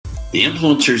The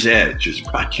Influencer's Edge is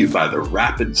brought to you by the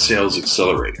Rapid Sales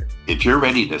Accelerator. If you're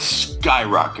ready to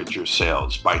skyrocket your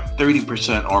sales by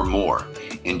 30% or more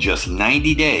in just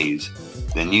 90 days,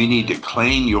 then you need to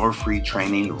claim your free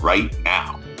training right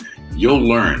now. You'll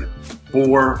learn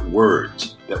 4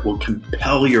 words that will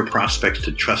compel your prospects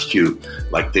to trust you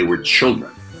like they were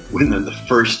children within the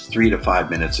first 3 to 5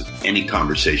 minutes of any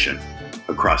conversation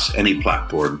across any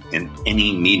platform and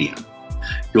any medium.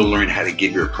 You'll learn how to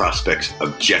give your prospects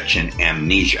objection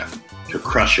amnesia, to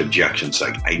crush objections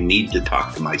like, I need to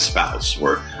talk to my spouse,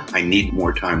 or I need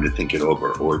more time to think it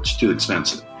over, or it's too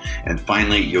expensive. And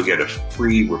finally, you'll get a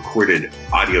free recorded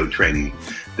audio training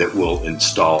that will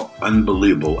install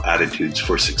unbelievable attitudes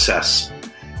for success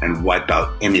and wipe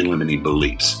out any limiting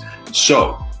beliefs.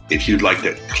 So if you'd like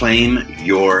to claim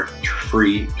your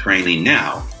free training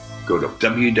now, go to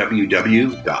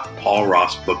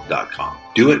www.paulrossbook.com.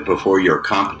 Do it before your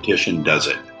competition does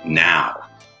it now.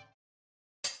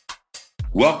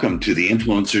 Welcome to the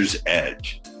Influencer's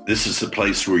Edge. This is the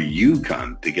place where you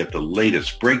come to get the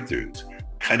latest breakthroughs,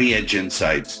 cutting-edge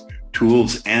insights,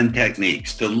 tools, and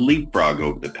techniques to leapfrog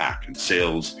over the pack in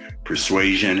sales,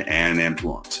 persuasion, and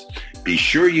influence. Be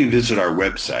sure you visit our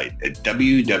website at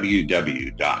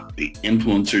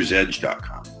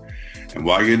www.theinfluencersedge.com. And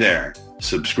while you're there,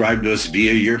 subscribe to us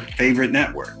via your favorite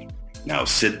network. Now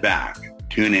sit back,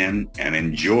 tune in, and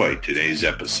enjoy today's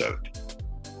episode.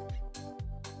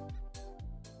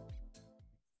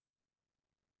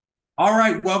 All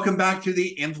right, welcome back to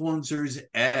the Influencer's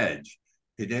Edge.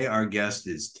 Today our guest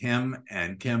is Tim,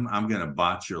 and Tim, I'm going to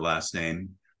botch your last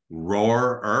name,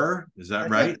 Rohrer. Is that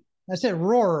right? I said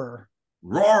Rohrer.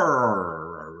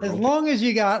 Rohrer. As long as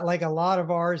you got like a lot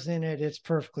of R's in it, it's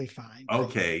perfectly fine.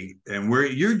 Okay, and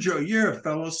you're a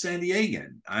fellow San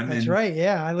Diegan. That's right.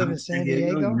 Yeah, I live in San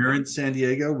Diego. You're in San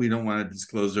Diego. We don't want to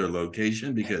disclose our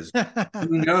location because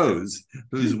who knows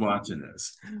who's watching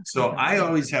this. So I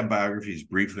always have biographies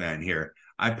briefly on here.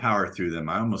 I power through them.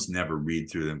 I almost never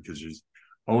read through them because there's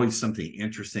always something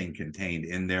interesting contained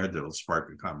in there that'll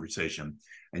spark a conversation.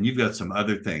 And you've got some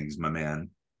other things, my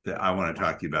man, that I want to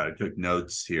talk to you about. I took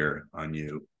notes here on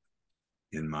you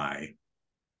in my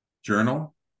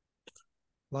journal.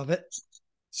 Love it.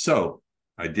 So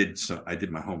I did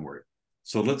my homework.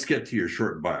 So let's get to your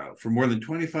short bio. For more than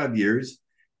 25 years,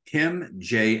 Tim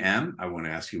J.M., I want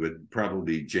to ask you, would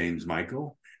probably James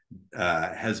Michael,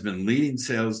 has been leading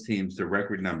sales teams to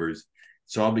record numbers.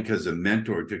 It's all because a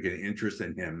mentor took an interest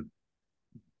in him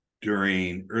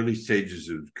during early stages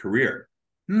of career.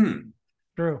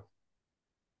 True.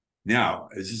 Now,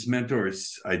 is this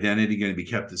mentor's identity going to be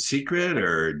kept a secret,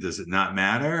 or does it not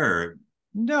matter? Or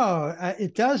no,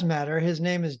 it does matter. His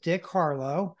name is Dick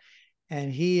Harlow,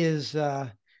 and he is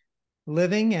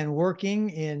living and working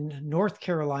in North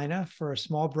Carolina for a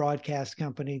small broadcast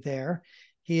company there.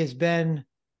 He has been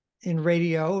in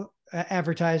radio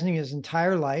advertising his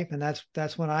entire life, and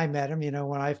that's when I met him. You know,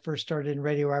 when I first started in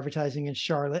radio advertising in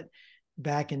Charlotte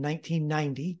back in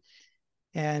 1990.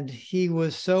 And he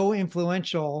was so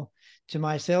influential to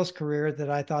my sales career that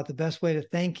I thought the best way to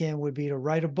thank him would be to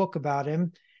write a book about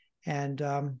him and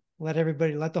let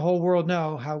the whole world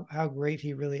know how great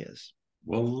he really is.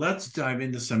 Well, let's dive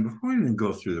into some. Before we even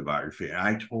go through the biography,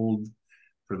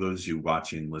 for those of you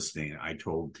watching, listening, I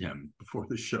told Tim before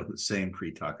the show the same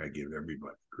pre-talk I give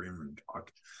everybody, green room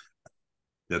talk,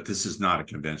 that this is not a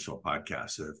conventional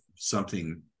podcast. If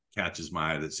something catches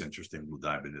my eye that's interesting, we'll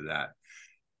dive into that.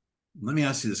 Let me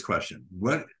ask you this question.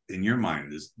 What, in your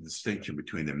mind, is the distinction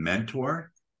between a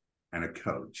mentor and a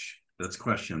coach? That's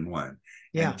question one.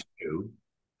 Yeah. And two,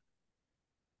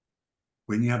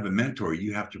 when you have a mentor,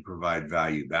 you have to provide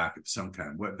value back of some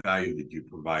kind. What value did you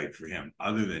provide for him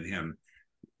other than him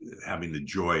having the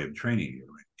joy of training you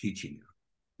and teaching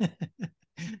you?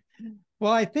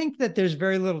 Well, I think that there's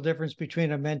very little difference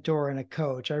between a mentor and a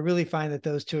coach. I really find that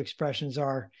those two expressions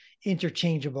are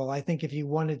interchangeable. I think if you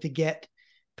wanted to get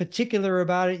particular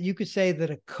about it, you could say that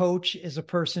a coach is a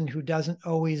person who doesn't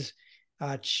always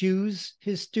choose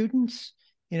his students.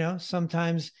 You know,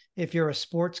 sometimes if you're a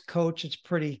sports coach, it's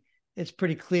pretty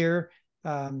clear.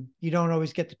 You don't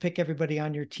always get to pick everybody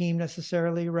on your team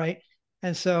necessarily, right?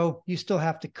 And so you still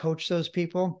have to coach those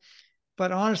people.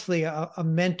 But honestly, a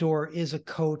mentor is a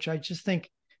coach. I just think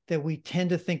that we tend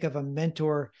to think of a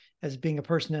mentor as being a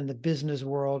person in the business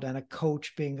world and a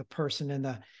coach being a person in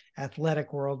the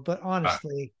athletic world. But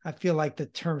honestly, I feel like the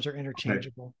terms are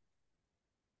interchangeable. Okay.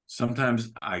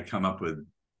 Sometimes I come up with,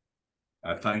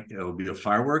 I think it'll be a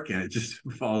firework and it just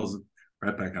falls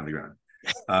right back on the ground.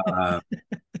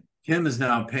 Tim is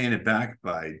now paying it back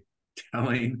by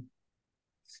telling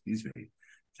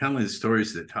the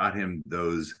stories that taught him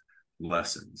those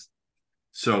lessons.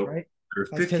 So right? there are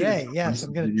Like 15 today. Yes,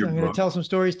 songs in your I'm gonna book. tell some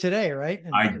stories today, right?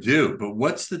 And I do, but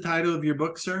what's the title of your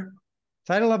book, sir?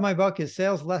 title of my book is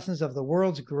Sales Lessons of the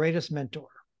World's Greatest Mentor.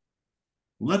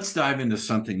 Let's dive into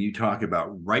something you talk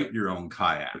about, write your own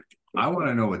kayak. I want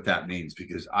to know what that means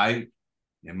because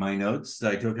in my notes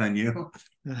that I took on you,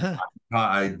 Uh-huh.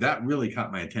 that really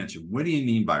caught my attention. What do you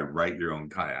mean by write your own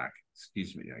kayak?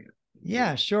 Excuse me.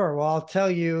 Yeah, sure. Well, I'll tell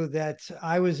you that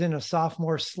I was in a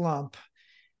sophomore slump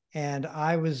and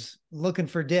I was looking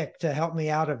for Dick to help me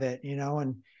out of it,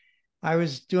 and I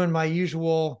was doing my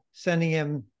usual sending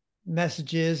him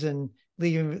messages and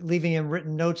leaving him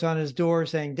written notes on his door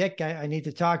saying, Dick, I need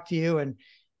to talk to you. And,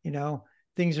 you know,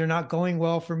 things are not going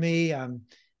well for me. I'm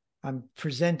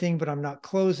presenting, but I'm not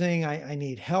closing. I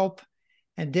need help.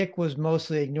 And Dick was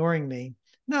mostly ignoring me.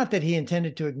 Not that he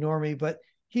intended to ignore me, but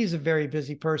he's a very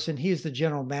busy person. He's the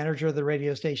general manager of the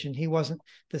radio station. He wasn't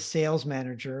the sales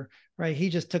manager, right? He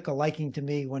just took a liking to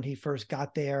me when he first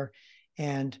got there.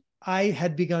 And I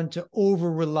had begun to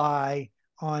over rely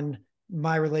on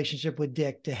my relationship with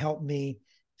Dick to help me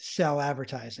sell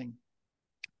advertising.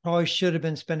 Probably should have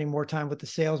been spending more time with the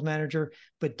sales manager,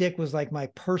 but Dick was like my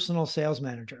personal sales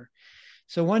manager.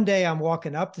 So one day I'm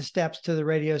walking up the steps to the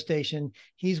radio station.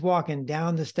 He's walking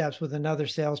down the steps with another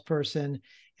salesperson.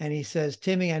 And he says,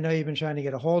 Timmy, I know you've been trying to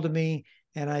get a hold of me.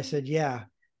 And I said, yeah.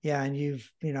 And you've,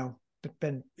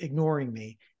 been ignoring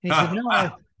me. And he said,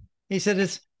 no, he said,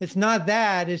 it's not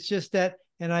that. It's just that.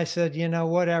 And I said,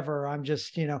 whatever. I'm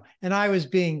just, and I was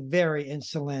being very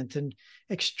insolent and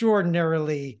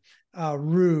extraordinarily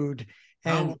rude.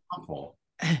 And, How awful.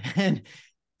 and,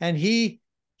 and he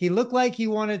looked like he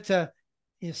wanted to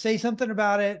say something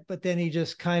about it, but then he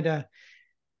just kind of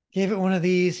gave it one of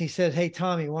these. He said, hey,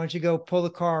 Tommy, why don't you go pull the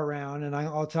car around and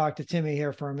I'll talk to Timmy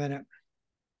here for a minute.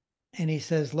 And he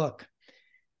says, look,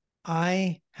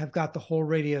 I have got the whole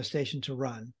radio station to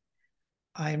run.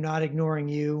 I am not ignoring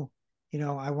you.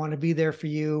 I want to be there for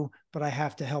you, but I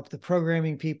have to help the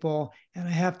programming people and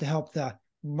I have to help the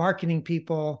marketing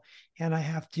people and I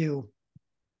have to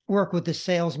work with the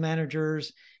sales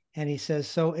managers. And he says,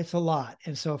 so it's a lot.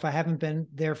 And so if I haven't been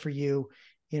there for you,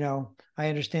 I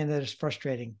understand that it's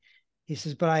frustrating. He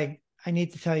says, but I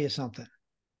need to tell you something.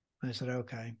 I said,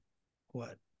 okay,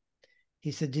 what?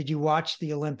 He said, did you watch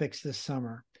the Olympics this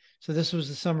summer? So this was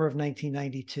the summer of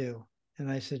 1992.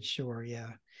 And I said, sure,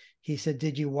 yeah. He said,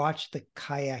 did you watch the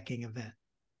kayaking event?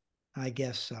 I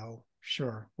guess so.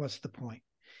 Sure. What's the point?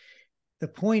 The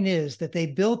point is that they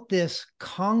built this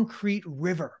concrete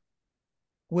river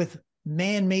with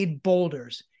man-made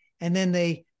boulders. And then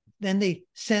they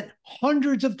sent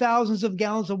hundreds of thousands of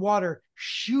gallons of water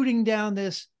shooting down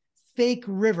this fake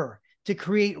river to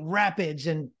create rapids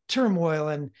and turmoil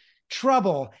and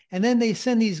trouble. And then they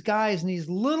send these guys in these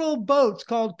little boats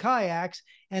called kayaks,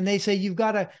 and they say, you've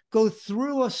got to go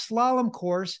through a slalom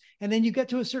course. And then you get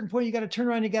to a certain point, you got to turn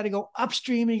around, you got to go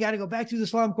upstream, and you got to go back through the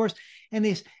slalom course.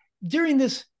 And during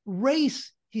this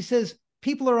race, he says,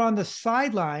 people are on the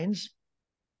sidelines.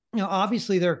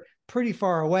 Obviously they're pretty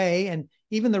far away, and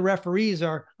even the referees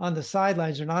are on the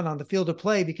sidelines. They're not on the field of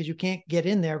play because you can't get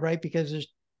in there, right? Because there's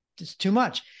just too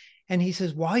much. And he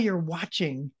says, while you're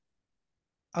watching,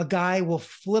 a guy will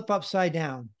flip upside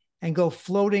down and go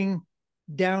floating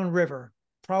downriver,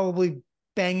 probably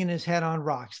banging his head on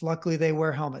rocks. Luckily, they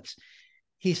wear helmets.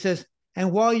 He says,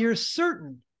 and while you're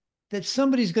certain that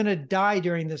somebody's going to die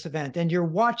during this event, and you're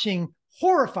watching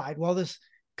horrified while this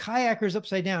kayaker's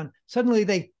upside down, suddenly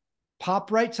they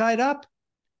pop right side up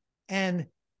and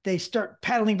they start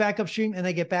paddling back upstream and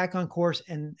they get back on course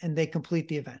and they complete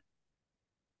the event.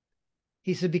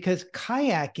 He said, because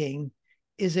kayaking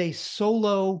is a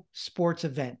solo sports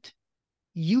event.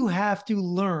 You have to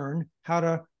learn how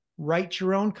to write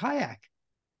your own kayak.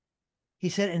 He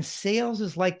said, and sales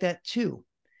is like that too.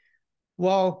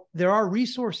 While there are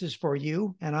resources for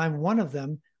you, and I'm one of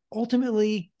them,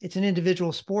 ultimately it's an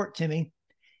individual sport, Timmy.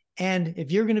 And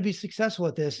if you're going to be successful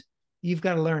at this, you've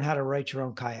got to learn how to write your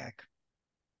own kayak.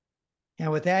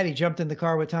 And with that, he jumped in the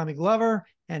car with Tommy Glover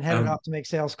and headed off to make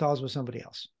sales calls with somebody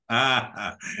else.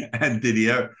 And did he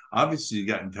ever, obviously you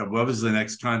got in touch? What was the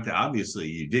next contact? Obviously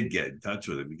you did get in touch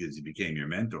with him because he became your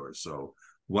mentor. So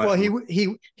what? Well, he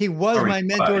was my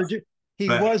mentor. He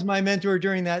was my mentor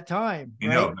during that time.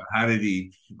 Right? But how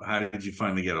did you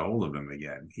finally get a hold of him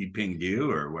again? He pinged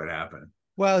you or what happened?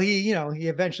 Well, he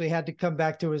eventually had to come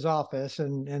back to his office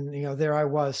and there I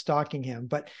was stalking him,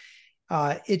 but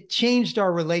it changed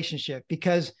our relationship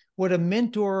because what a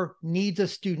mentor needs a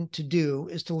student to do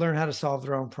is to learn how to solve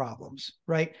their own problems,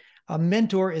 right? A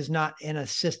mentor is not an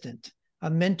assistant.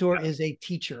 A mentor is a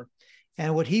teacher.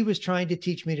 And what he was trying to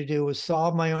teach me to do was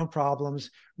solve my own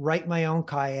problems, write my own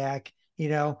kayak,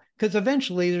 because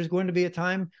eventually there's going to be a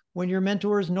time when your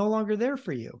mentor is no longer there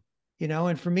for you,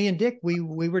 and for me and Dick, we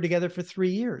were together for 3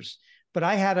 years, but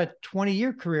I had a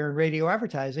 20-year career in radio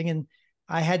advertising, and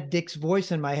I had Dick's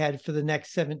voice in my head for the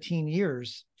next 17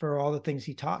 years for all the things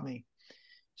he taught me.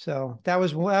 So that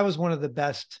was one of the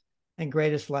best and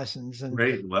greatest lessons. And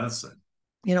great lesson.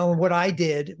 What I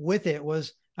did with it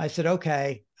was I said,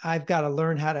 okay, I've got to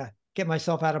learn how to get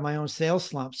myself out of my own sales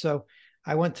slump. So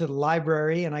I went to the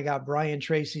library and I got Brian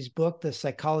Tracy's book, The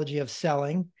Psychology of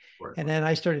Selling. Right. And then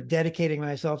I started dedicating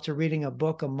myself to reading a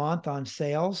book a month on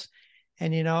sales.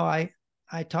 And,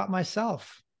 I taught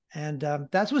myself. And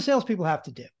that's what salespeople have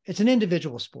to do. It's an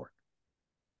individual sport.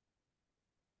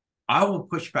 I will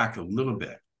push back a little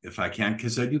bit if I can,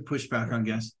 because I do push back on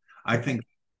guests. I think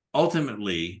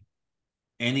ultimately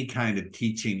any kind of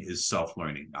teaching is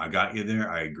self-learning. I got you there.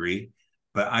 I agree.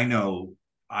 But I know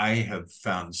I have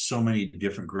found so many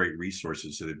different great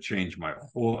resources that have changed my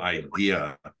whole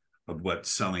idea of what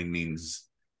selling means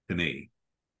to me.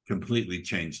 Completely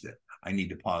changed it. I need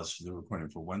to pause the recording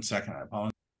for 1 second. I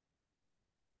apologize.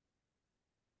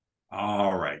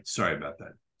 All right. Sorry about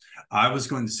that. I was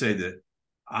going to say that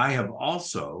I have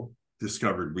also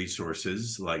discovered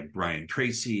resources like Brian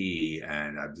Tracy,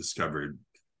 and I've discovered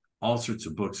all sorts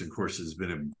of books and courses. Has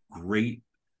been a great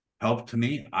help to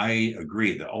me. I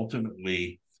agree that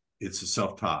ultimately it's a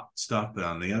self-taught stuff, but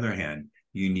on the other hand,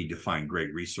 you need to find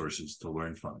great resources to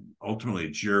learn from. Ultimately,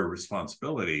 it's your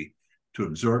responsibility to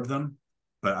absorb them,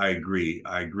 but I agree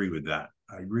with that.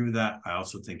 I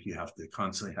also think you have to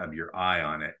constantly have your eye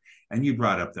on it. And you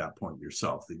brought up that point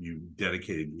yourself, that you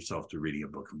dedicated yourself to reading a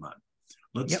book a month.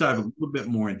 Let's dive a little bit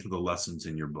more into the lessons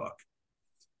in your book.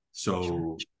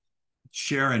 So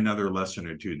share another lesson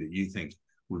or two that you think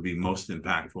would be most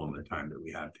impactful in the time that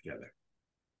we have together.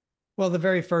 Well, the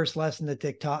very first lesson that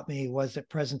Dick taught me was that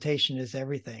presentation is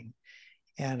everything.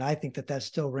 And I think that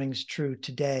still rings true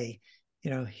today.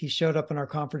 He showed up in our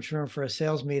conference room for a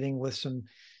sales meeting with some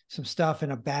stuff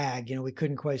in a bag. We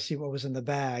couldn't quite see what was in the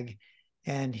bag.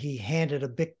 And he handed a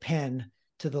Bic pen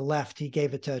to the left. He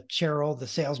gave it to Cheryl, the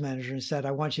sales manager, and said,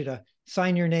 I want you to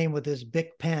sign your name with this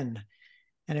Bic pen.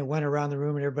 And it went around the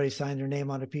room and everybody signed their name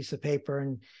on a piece of paper.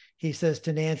 And he says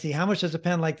to Nancy, how much does a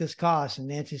pen like this cost? And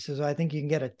Nancy says, I think you can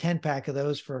get a 10-pack of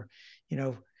those for,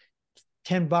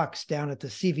 $10 down at the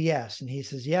CVS. And he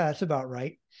says, yeah, that's about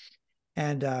right.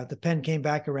 And the pen came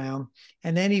back around.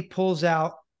 And then he pulls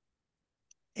out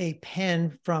a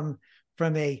pen from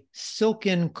a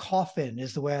silken coffin,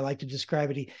 is the way I like to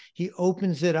describe it. He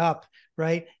opens it up,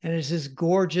 right? And it's this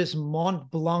gorgeous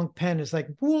Mont Blanc pen. It's like,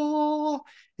 whoa,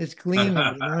 it's gleaming.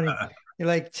 And he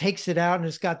like takes it out and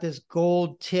it's got this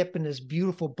gold tip and this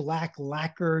beautiful black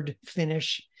lacquered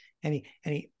finish. And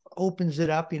he opens it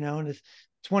up, and it's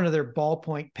one of their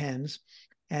ballpoint pens.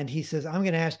 And he says, I'm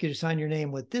going to ask you to sign your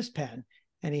name with this pen.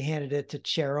 And he handed it to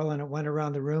Cheryl, and it went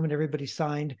around the room and everybody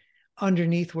signed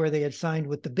underneath where they had signed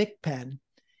with the Bic pen.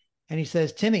 And he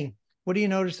says, Timmy, what do you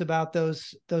notice about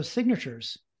those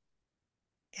signatures?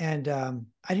 And I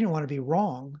didn't want to be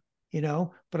wrong,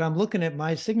 but I'm looking at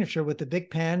my signature with the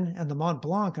Bic pen and the Mont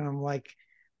Blanc, and I'm like,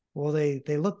 well, they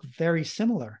look very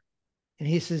similar. And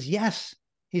he says, yes.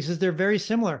 He says, they're very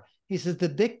similar. He says, the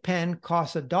Bic pen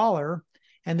costs $1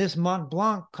 and this Mont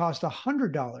Blanc cost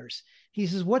 $100. He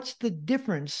says, what's the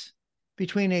difference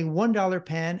between a $1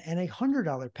 pen and a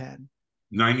 $100 pen?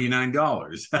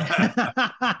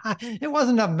 $99. It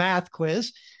wasn't a math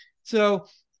quiz. So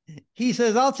he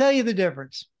says, I'll tell you the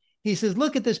difference. He says,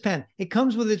 look at this pen. It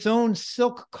comes with its own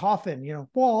silk coffin,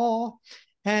 whoa.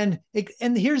 And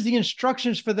here's the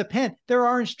instructions for the pen. There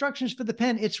are instructions for the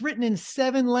pen. It's written in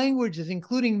 7 languages,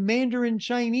 including Mandarin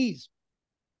Chinese.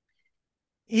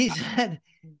 He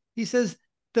says,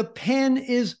 the pen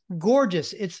is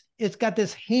gorgeous. It's got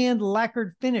this hand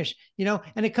lacquered finish,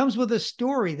 and it comes with a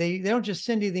story. They don't just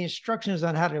send you the instructions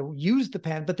on how to use the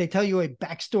pen, but they tell you a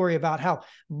backstory about how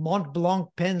Mont Blanc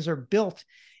pens are built.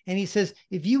 And he says,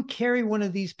 if you carry one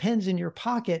of these pens in your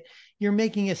pocket, you're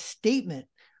making a statement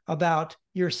about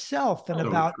yourself and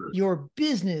about your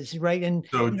business, right? And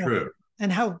true.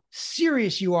 And how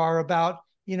serious you are about,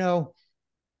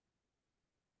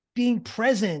 being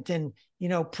present and,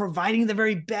 providing the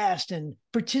very best and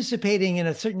participating in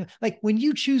a certain, like when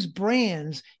you choose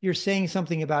brands, you're saying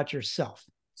something about yourself.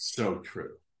 So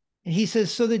true. And he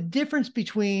says, so the difference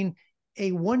between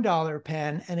a $1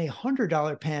 pen and a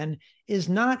 $100 pen is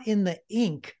not in the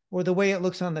ink or the way it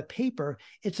looks on the paper.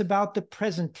 It's about the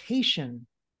presentation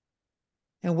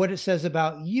and what it says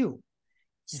about you.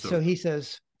 So he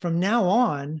says, from now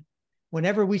on,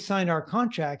 whenever we sign our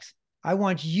contracts, I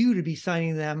want you to be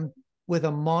signing them with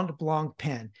a Mont Blanc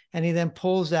pen. And he then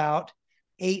pulls out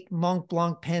 8 Mont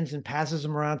Blanc pens and passes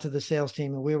them around to the sales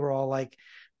team. And we were all like,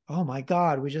 oh my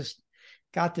God, we just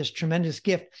got this tremendous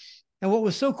gift. And what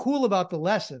was so cool about the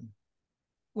lesson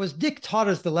was Dick taught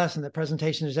us the lesson that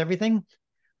presentation is everything,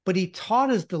 but he taught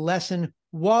us the lesson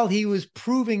while he was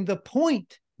proving the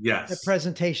point. Yes. That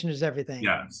presentation is everything.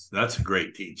 Yes. That's a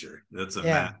great teacher. That's a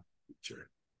math teacher.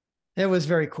 It was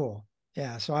very cool.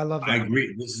 Yeah. So I love that. I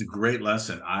agree. This is a great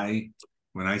lesson.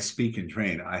 When I speak and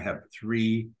train, I have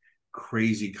 3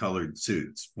 crazy colored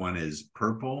suits. One is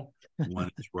purple, one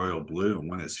is royal blue, and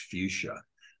one is fuchsia.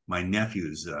 My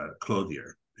nephew's a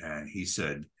clothier, and he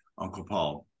said, Uncle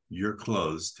Paul, your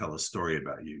clothes tell a story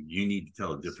about you. You need to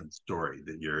tell a different story,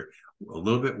 that you're a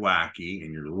little bit wacky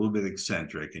and you're a little bit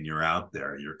eccentric and you're out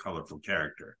there, you're a colorful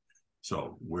character.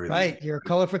 So you're a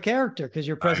colorful character because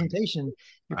your presentation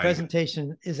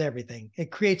is everything. It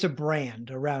creates a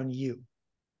brand around you.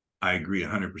 I agree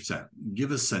 100%.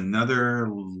 Give us another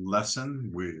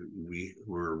lesson.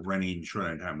 We're running short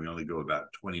on time. We only go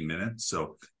about 20 minutes.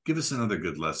 So give us another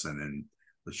good lesson in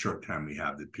the short time we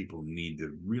have that people need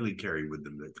to really carry with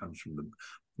them, that comes from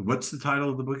what's the title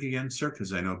of the book again, sir?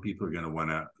 Because I know people are going to want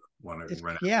to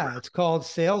run. Yeah, it's called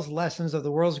Sales Lessons of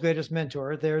the World's Greatest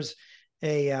Mentor. There's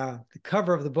the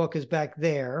cover of the book is back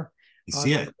there. You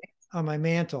see it on my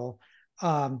mantle.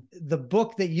 The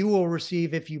book that you will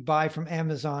receive if you buy from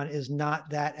Amazon is not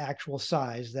that actual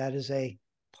size. That is a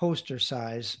poster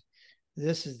size.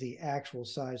 This is the actual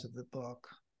size of the book.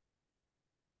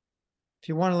 If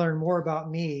you want to learn more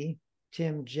about me,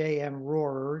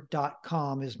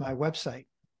 timjmrohrer.com is my website.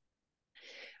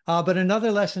 But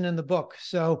another lesson in the book.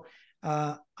 So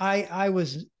I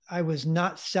was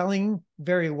not selling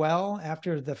very well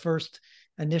after the first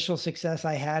initial success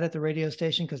I had at the radio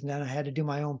station, because then I had to do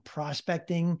my own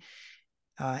prospecting.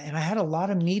 And I had a lot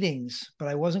of meetings, but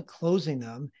I wasn't closing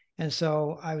them. And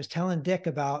so I was telling Dick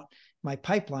about my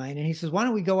pipeline, and he says, why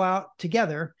don't we go out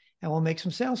together and we'll make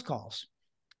some sales calls?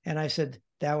 And I said,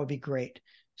 that would be great.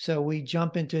 So we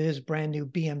jump into his brand new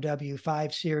BMW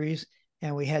 5 Series,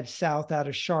 and we head south out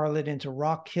of Charlotte into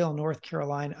Rock Hill,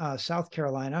 South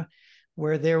Carolina,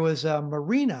 where there was a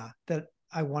marina that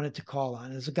I wanted to call on.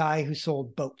 There's a guy who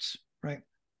sold boats, right?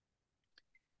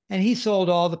 And he sold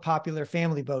all the popular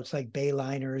family boats like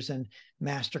Bayliners and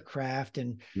Mastercraft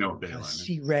and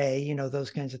Sea Ray, those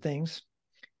kinds of things.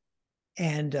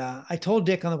 And I told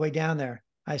Dick on the way down there,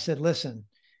 I said, listen,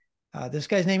 this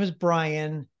guy's name is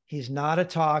Brian. He's not a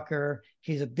talker.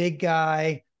 He's a big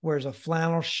guy, wears a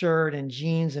flannel shirt and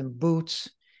jeans and boots,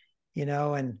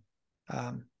 and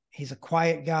he's a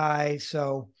quiet guy.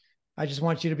 So I just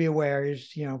want you to be aware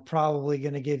he's, probably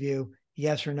going to give you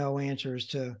yes or no answers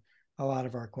to a lot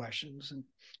of our questions. And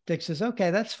Dick says,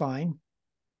 okay, that's fine.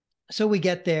 So we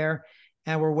get there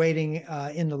and we're waiting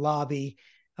in the lobby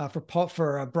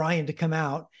for Brian to come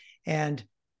out. And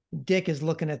Dick is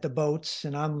looking at the boats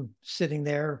and I'm sitting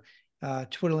there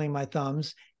twiddling my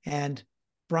thumbs. And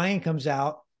Brian comes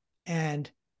out and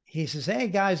he says, hey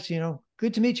guys,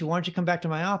 good to meet you. Why don't you come back to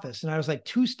my office? And I was like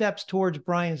 2 steps towards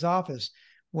Brian's office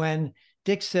when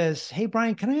Dick says, hey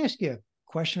Brian, can I ask you a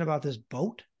question about this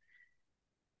boat?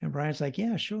 And Brian's like,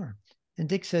 yeah, sure. And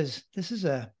Dick says, this is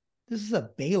a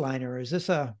Bayliner. Is this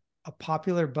a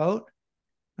popular boat?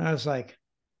 And I was like,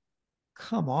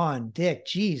 come on, Dick,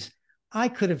 geez. I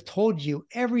could have told you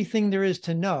everything there is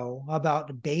to know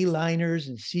about Bayliners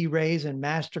and Sea Rays and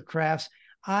Mastercrafts.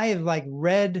 I have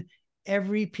read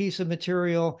every piece of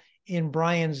material in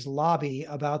Brian's lobby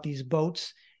about these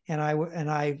boats, and I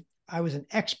was an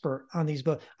expert on these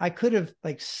boats. I could have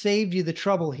saved you the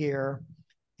trouble here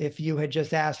if you had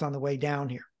just asked on the way down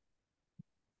here.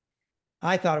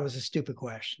 I thought it was a stupid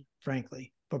question,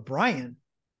 frankly, but Brian,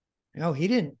 he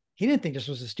didn't think this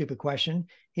was a stupid question.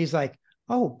 He's like,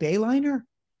 oh, Bayliner?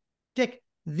 Dick,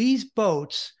 these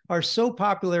boats are so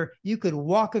popular, you could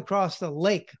walk across the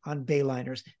lake on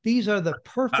Bayliners. These are the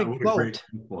perfect boat.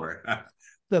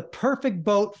 The perfect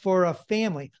boat for a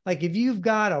family. Like if you've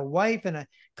got a wife and a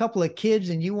couple of kids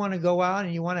and you want to go out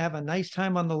and you want to have a nice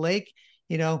time on the lake,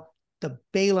 the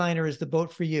Bayliner is the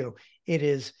boat for you. It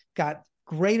is got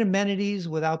great amenities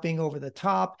without being over the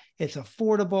top. It's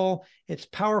affordable. It's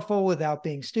powerful without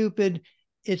being stupid.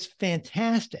 It's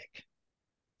fantastic.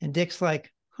 And Dick's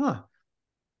like,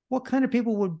 what kind of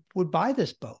people would buy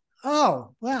this boat?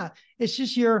 Oh, wow.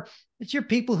 It's your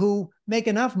people who make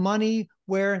enough money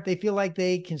where they feel like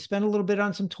they can spend a little bit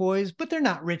on some toys, but they're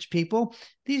not rich people.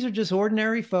 These are just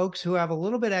ordinary folks who have a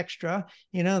little bit extra.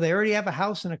 They already have a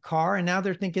house and a car, and now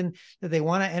they're thinking that they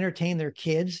want to entertain their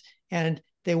kids. And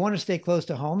they want to stay close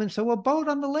to home. And so a boat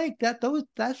on the lake, that's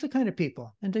the kind of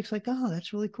people. And Dick's like, oh,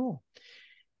 that's really cool.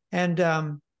 And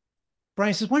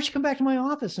Brian says, why don't you come back to my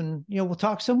office and, we'll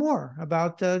talk some more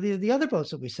about the other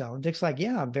boats that we sell. And Dick's like,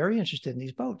 yeah, I'm very interested in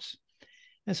these boats.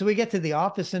 And so we get to the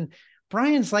office and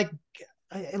Brian's like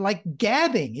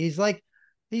gabbing. He's like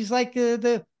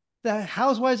the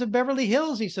Housewives of Beverly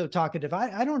Hills. He's so talkative.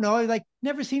 I don't know. I've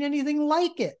never seen anything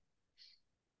like it.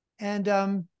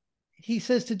 And he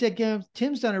says to Dick,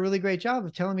 Tim's done a really great job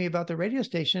of telling me about the radio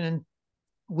station. And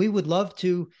we would love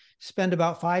to spend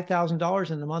about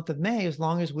 $5,000 in the month of May, as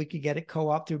long as we could get it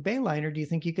co-op through Bayliner. Do you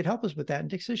think you could help us with that? And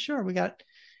Dick says, sure. We got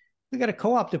a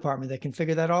co-op department that can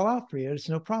figure that all out for you. It's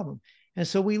no problem. And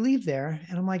so we leave there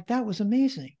and I'm like, that was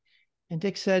amazing. And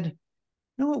Dick said,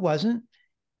 no, it wasn't.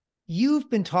 You've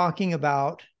been talking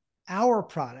about our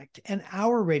product and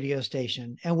our radio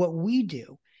station and what we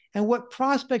do. And what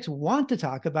prospects want to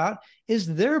talk about is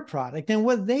their product and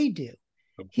what they do.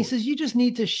 He says, you just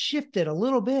need to shift it a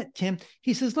little bit, Tim.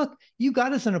 He says, look, you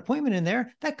got us an appointment in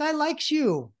there. That guy likes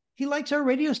you. He likes our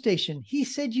radio station. He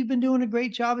said you've been doing a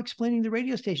great job explaining the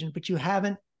radio station, but you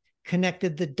haven't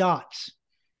connected the dots.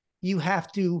 You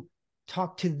have to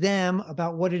talk to them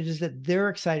about what it is that they're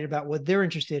excited about, what they're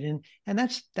interested in. And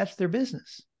that's their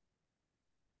business.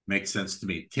 Makes sense to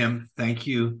me. Tim, thank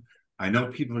you. I know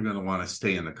people are going to want to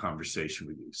stay in the conversation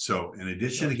with you. So in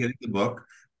addition to getting the book,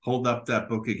 hold up that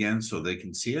book again so they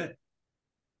can see it.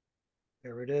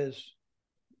 There it is.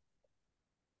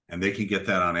 And they can get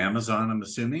that on Amazon, I'm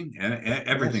assuming. And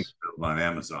everything's available on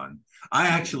Amazon. I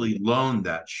actually loaned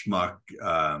that schmuck,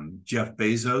 Jeff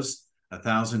Bezos,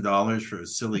 $1,000 for a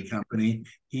silly company.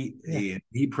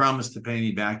 He promised to pay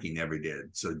me back. He never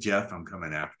did. So Jeff, I'm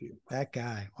coming after you. That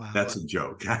guy. Wow. That's a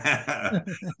joke. All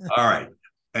right.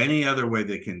 Any other way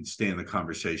they can stay in the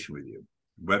conversation with you?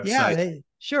 Website? Yeah,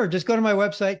 sure. Just go to my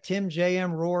website,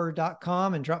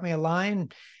 timjmrohrer.com, and drop me a line.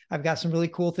 I've got some really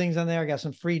cool things on there. I got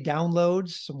some free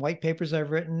downloads, some white papers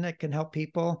I've written that can help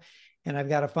people. And I've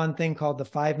got a fun thing called the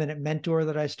 5-Minute Mentor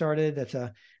that I started. That's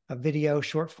a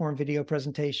short form video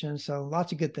presentation. So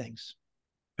lots of good things.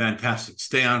 Fantastic.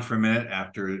 Stay on for a minute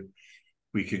after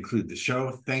we conclude the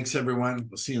show. Thanks, everyone.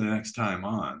 We'll see you the next time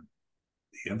on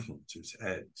The Influencer's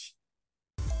Edge.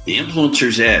 The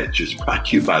Influencer's Edge is brought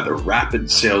to you by the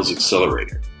Rapid Sales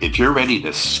Accelerator. If you're ready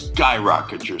to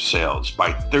skyrocket your sales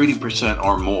by 30%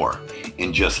 or more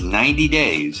in just 90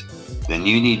 days, then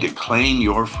you need to claim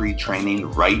your free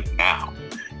training right now.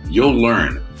 You'll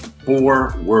learn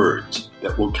 4 words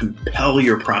that will compel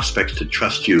your prospects to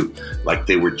trust you like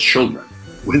they were children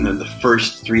within the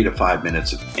first 3 to 5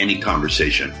 minutes of any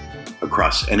conversation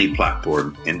across any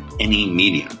platform in any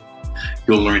medium.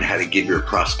 You'll learn how to give your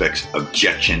prospects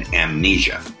objection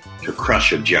amnesia, to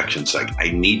crush objections like, I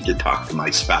need to talk to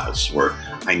my spouse, or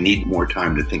I need more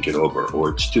time to think it over, or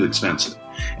it's too expensive.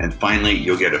 And finally,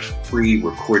 you'll get a free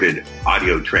recorded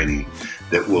audio training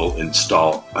that will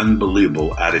install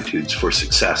unbelievable attitudes for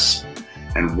success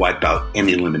and wipe out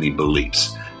any limiting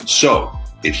beliefs. So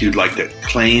if you'd like to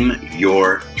claim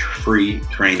your free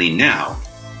training now,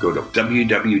 go to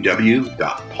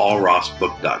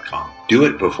www.paulrossbook.com. Do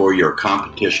it before your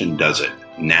competition does it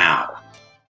now.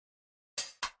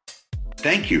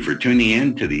 Thank you for tuning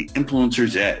in to the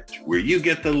Influencer's Edge, where you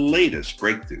get the latest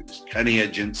breakthroughs,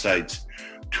 cutting-edge insights,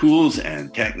 tools,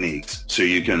 and techniques so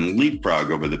you can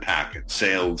leapfrog over the pack in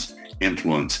sales,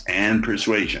 influence, and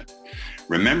persuasion.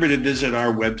 Remember to visit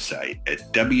our website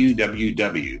at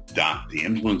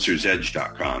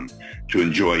www.theinfluencersedge.com to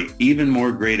enjoy even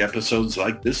more great episodes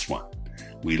like this one.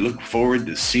 We look forward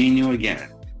to seeing you again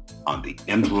on the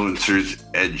Influencer's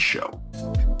Edge Show.